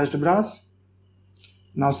brushed brass.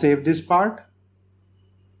 Now save this part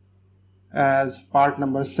as part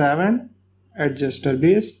number 7, adjuster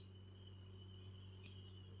base.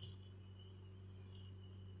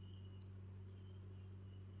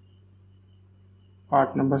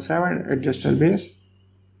 part number 7 adjuster base.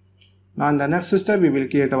 Now in the next step we will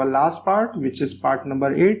create our last part, which is part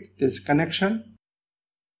number 8, this connection.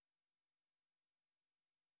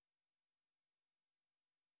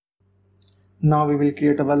 Now we will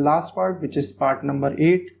create our last part, which is part number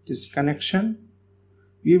 8, this connection.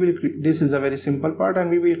 This is a very simple part,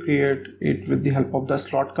 and we will create it with the help of the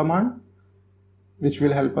slot command, which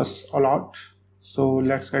will help us a lot. So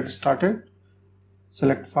let's get started.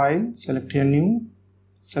 Select file, select here new,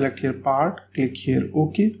 select here part, click here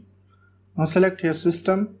OK. Now select here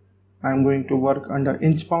system. I am going to work under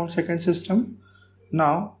inch pound second system.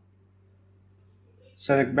 Now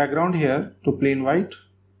select background here to plain white.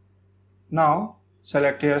 Now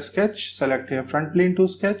select here sketch, select here front plane to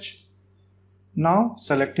sketch. Now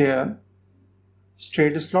select here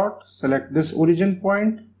straight slot, select this origin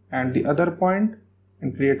point and the other point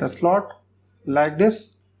and create a slot like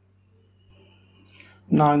this.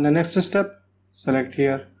 Now in the next step, select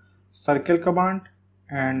here circle command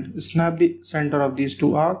and snap the center of these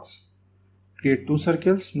two arcs. Create two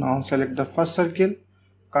circles. Now select the first circle,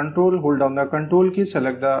 hold down the control key,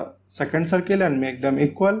 select the second circle and make them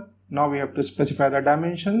equal. Now we have to specify the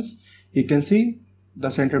dimensions. You can see the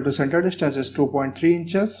center to center distance is 2.3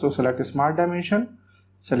 inches. So select a smart dimension,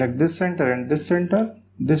 select this center and this center.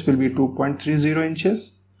 This will be 2.30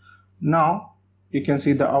 inches. Now you can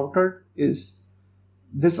see the outer is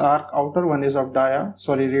this arc, outer one is of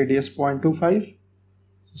radius 0.25.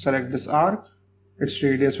 So select this arc, its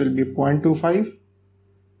radius will be 0.25.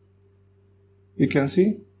 You can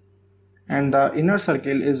see, and the inner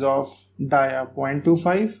circle is of dia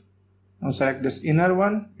 0.25. Now select this inner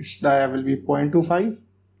one, its dia will be 0.25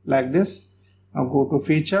 like this. Now go to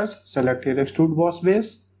features, select here extrude boss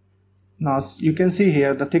base. Now you can see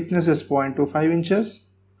here the thickness is 0.25 inches.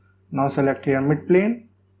 Now select here mid plane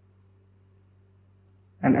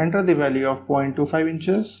and enter the value of 0.25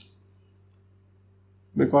 inches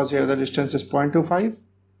because here the distance is 0.25.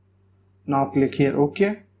 Now click here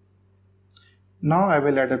OK. Now I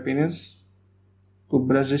will add a finish to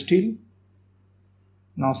brushed steel.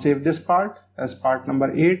 Now save this part as part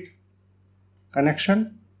number 8,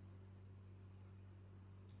 connection.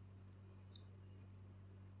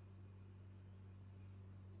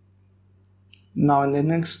 Now in the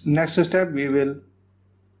next step we will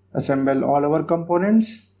assemble all our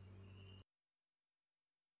components.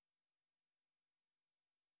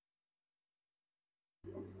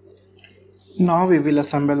 Now we will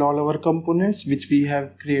assemble all our components which we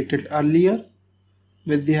have created earlier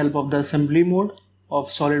with the help of the assembly mode of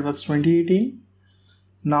Solidworks 2018.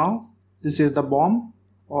 Now this is the BOM,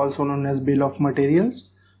 also known as bill of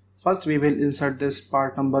materials. First we will insert this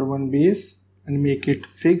part number 1 base and make it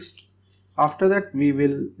fixed. After that we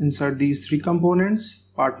will insert these 3 components,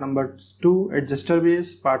 part number 2 adjuster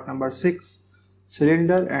base, part number 6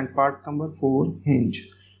 cylinder and part number 4 hinge.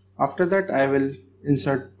 After that I will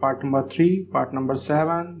insert part number 3, part number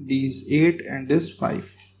 7, these 8 and this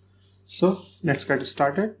 5. So let's get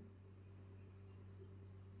started.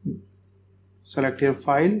 Select here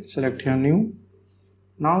file, select here new.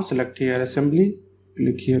 Now select here assembly,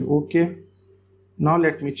 click here OK. Now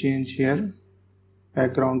let me change here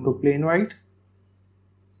background to plain white.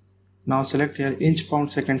 Now select here inch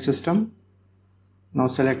pound second system. Now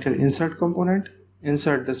select here insert component,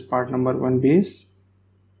 insert this part number 1 base,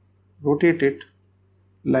 rotate it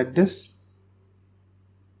like this.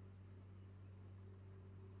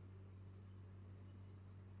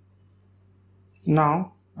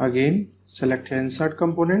 Now again select here insert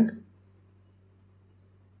component.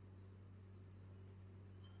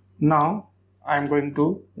 Now I am going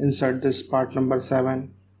to insert this part number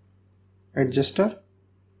 7 adjuster.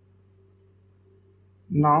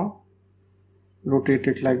 Now rotate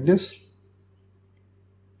it like this.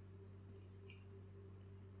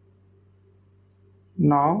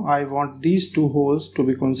 Now I want these two holes to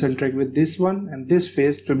be concentric with this one and this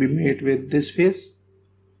face to be made with this face.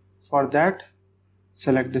 For that,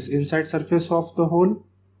 select this inside surface of the hole,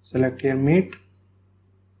 select here mate.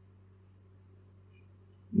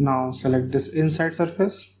 Now select this inside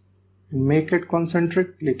surface and make it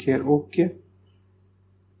concentric, click here OK.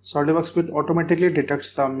 Solidworks will automatically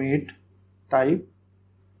detects the mate type.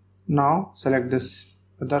 Now select this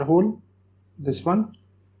other hole, this one,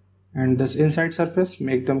 and this inside surface,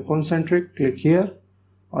 make them concentric, click here,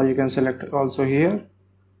 or you can select also here.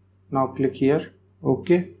 Now click here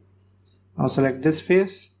OK. Now select this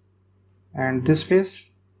face and this face.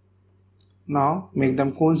 Now make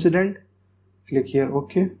them coincident, click here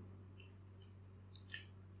OK.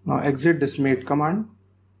 Now exit this mate command.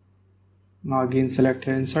 Now again select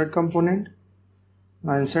here insert component.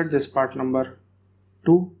 Now insert this part number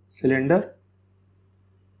 2 cylinder.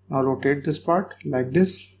 Now rotate this part like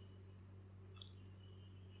this.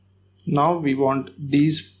 Now we want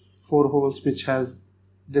these 4 holes which has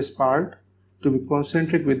this part to be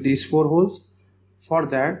concentric with these 4 holes. For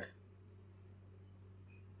that,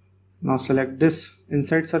 now select this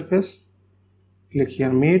inside surface, click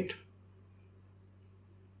here mate.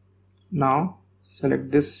 Now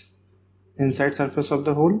select this inside surface of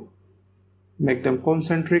the hole, make them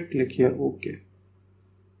concentric, click here OK.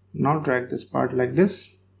 Now drag this part like this.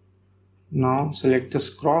 Now select this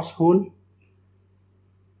cross hole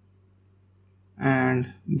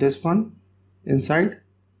and this one inside.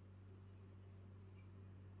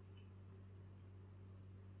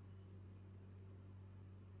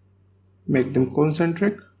 Make them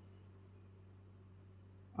concentric.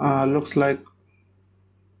 Looks like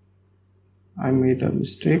I made a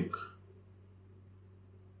mistake.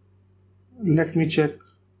 Let me check.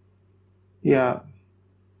 Yeah,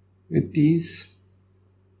 with these.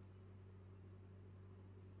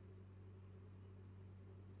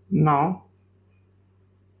 Now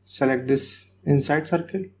select this inside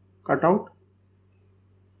circle, cut out,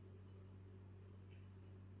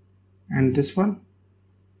 and this one.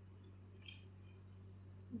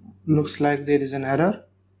 Looks like there is an error.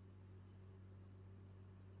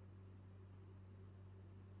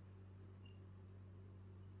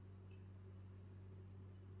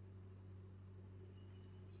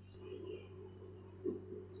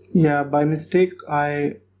 Yeah, by mistake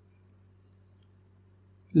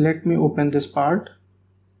let me open this part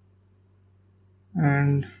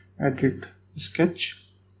and edit sketch.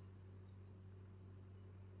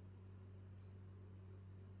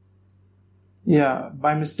 Yeah,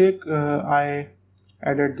 by mistake I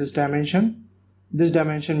added this dimension. This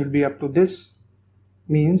dimension will be up to this,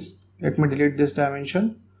 means let me delete this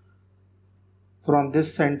dimension. From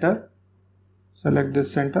this center, select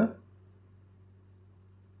this center.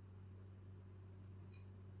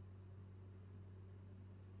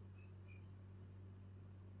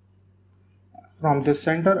 From this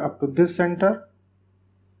center up to this center,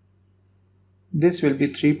 this will be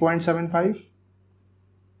 3.75.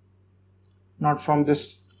 Not from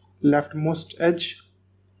this leftmost edge.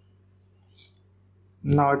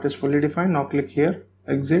 Now it is fully defined. Now click here,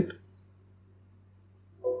 exit,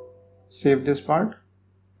 save this part.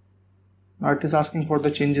 Now it is asking for the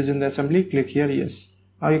changes in the assembly. Click here, yes.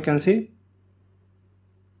 Now you can see.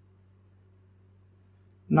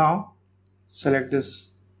 Now select this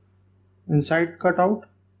inside cutout.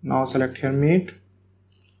 Now select here mate.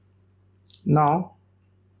 Now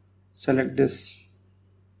select this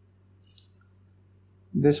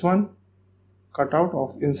one cutout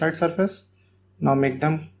of inside surface. Now make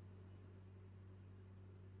them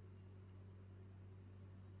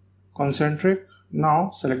concentric.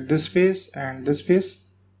 Now select this face and this face,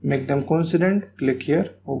 make them coincident, click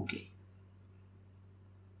here OK.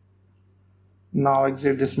 Now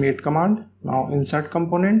exit this mate command. Now insert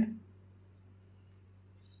component.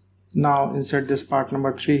 Now insert this part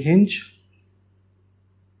number 3 hinge.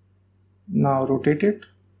 Now rotate it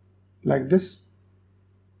like this.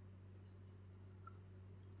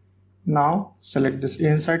 Now select this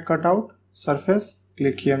inside cutout surface,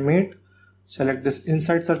 click here mate, select this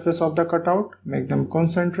inside surface of the cutout, make them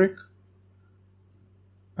concentric.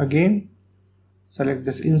 Again select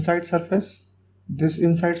this inside surface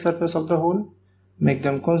of the hole, make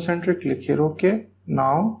them concentric, click here OK.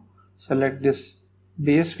 Now select this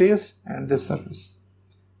base face and this surface,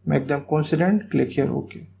 make them coincident, click here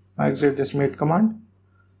OK. Now exit this mate command.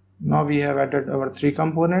 Now we have added our 3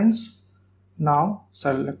 components. Now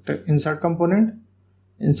select insert component,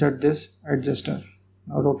 insert this adjuster.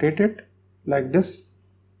 Now rotate it like this.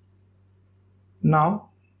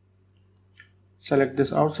 Now select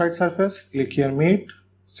this outside surface, click here mate,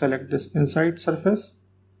 select this inside surface.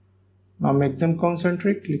 Now make them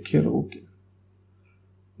concentric, click here OK.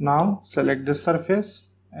 Now select this surface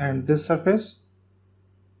and this surface,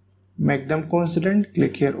 make them coincident,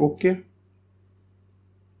 click here OK.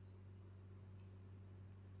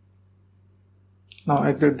 Now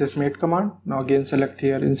exit this mate command. Now again select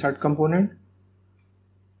here insert component.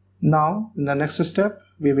 Now in the next step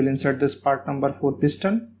we will insert this part number 4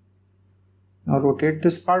 piston. Now rotate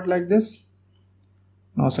this part like this.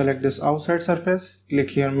 Now select this outside surface,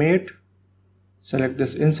 click here mate, select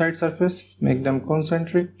this inside surface, make them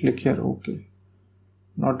concentric, click here OK.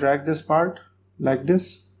 Now drag this part like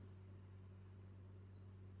this.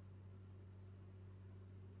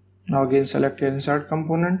 Now again select here insert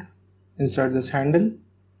component, insert this handle.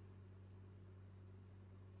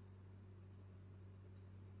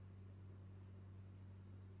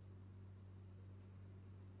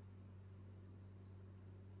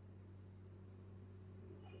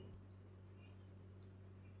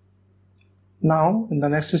 Now in the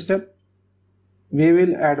next step, we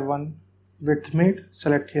will add one width mate.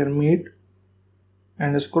 Select here mate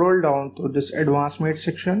and scroll down to this advanced mate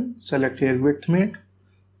section. Select here width mate.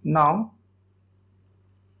 Now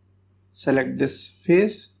select this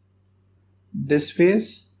face,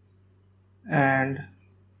 and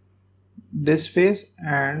this face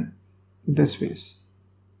and this face.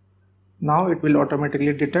 Now it will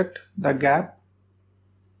automatically detect the gap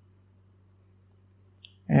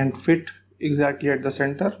and fit exactly at the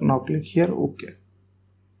center. Now click here OK.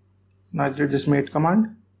 Now exit this mate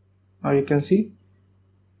command. Now you can see.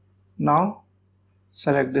 Now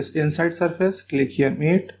select this inside surface, click here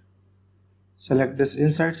mate, select this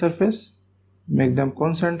inside surface, make them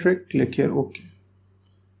concentric, click here OK.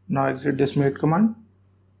 Now exit this mate command.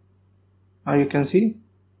 Now you can see.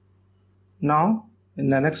 Now in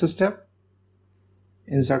the next step,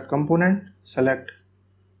 insert component, select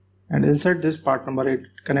and insert this part number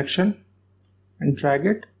 8 connection and drag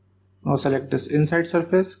it. Now select this inside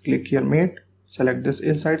surface, click here mate, select this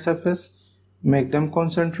inside surface, make them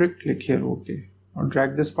concentric, click here OK. Now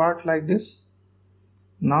drag this part like this.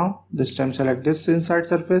 Now this time select this inside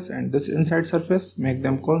surface and this inside surface, make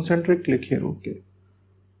them concentric, click here OK.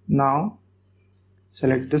 Now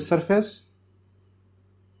select this surface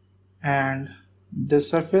and this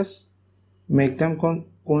surface, make them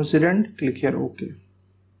coincident, click here OK.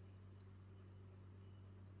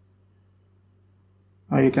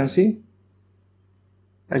 Now you can see.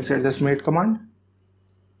 Exit this mate command.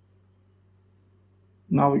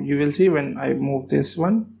 Now you will see when I move this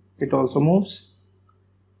one, it also moves.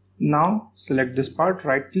 Now select this part,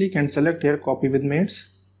 right click and select here copy with mates.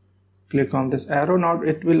 Click on this arrow. Now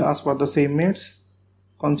it will ask for the same mates.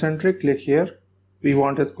 Concentric, click here. We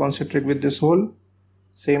want it concentric with this hole,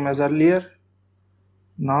 same as earlier.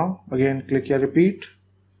 Now again click here repeat.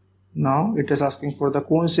 Now it is asking for the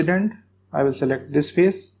coincident. I will select this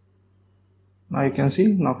face. Now you can see.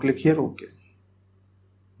 Now click here OK.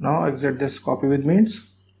 Now exit this copy with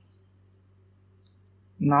mates.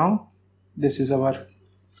 Now this is our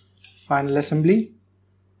final assembly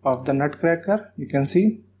of the nutcracker. You can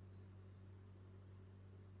see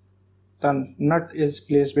the nut is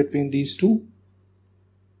placed between these two.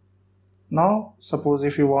 Now suppose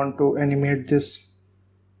if you want to animate this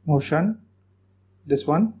motion, this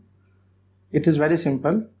one, it is very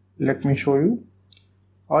simple. Let me show you.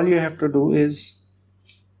 All you have to do is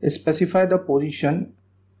specify the position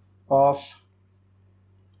of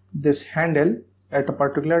this handle at a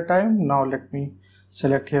particular time. Now let me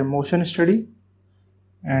select here motion study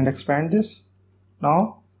and expand this.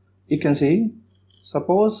 Now you can see,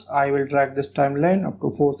 suppose I will drag this timeline up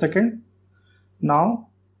to 4 seconds. Now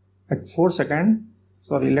at 4 seconds,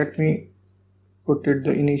 let me put it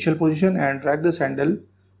the initial position and drag this handle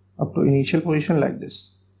up to initial position like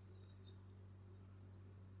this.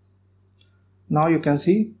 Now you can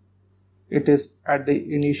see it is at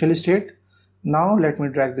the initial state. Now let me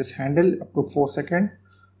drag this handle up to 4 seconds.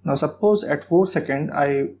 Now suppose at 4 seconds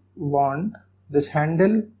I want this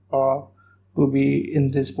handle to be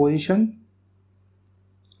in this position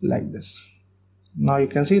like this. Now you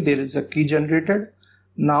can see there is a key generated.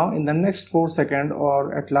 Now in the next 4 seconds,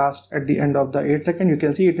 or at the end of the 8 seconds, you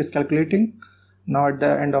can see it is calculating. Now at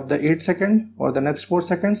the end of the 8 seconds or the next 4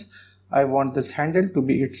 seconds, I want this handle to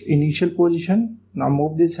be its initial position. Now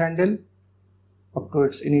move this handle up to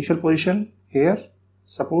its initial position here,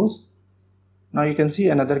 suppose. Now you can see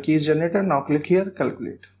another key is generated. Now click here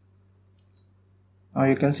calculate. Now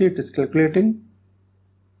you can see it is calculating.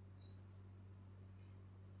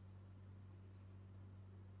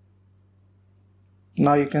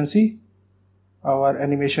 Now you can see our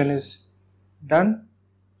animation is done.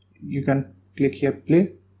 You can click here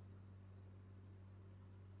play.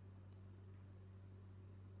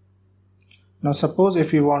 Now suppose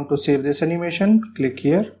if you want to save this animation, click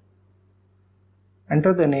here,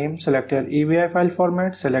 enter the name, select your AVI file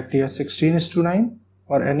format, select here 16:9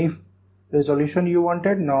 or any resolution you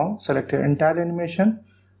wanted. Now select your entire animation.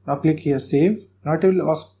 Now click here save. Now it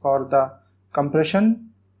will ask for the compression.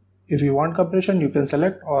 If you want compression, you can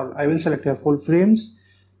select, or I will select here full frames.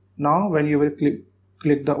 Now when you will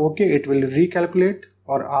click the OK, it will recalculate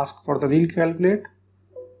or ask for the recalculate.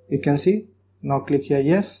 You can see. Now click here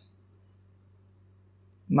yes.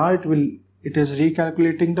 Now it is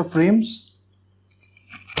recalculating the frames.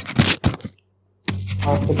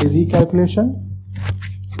 After the recalculation,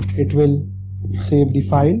 it will save the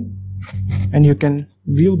file and you can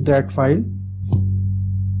view that file.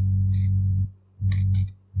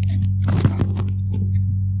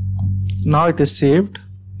 Now it is saved.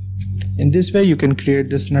 In this way you can create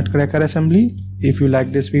this nutcracker assembly If you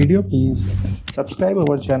like this video, please subscribe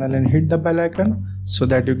our channel and hit the bell icon so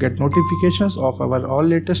that you get notifications of our all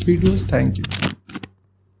latest videos. Thank you.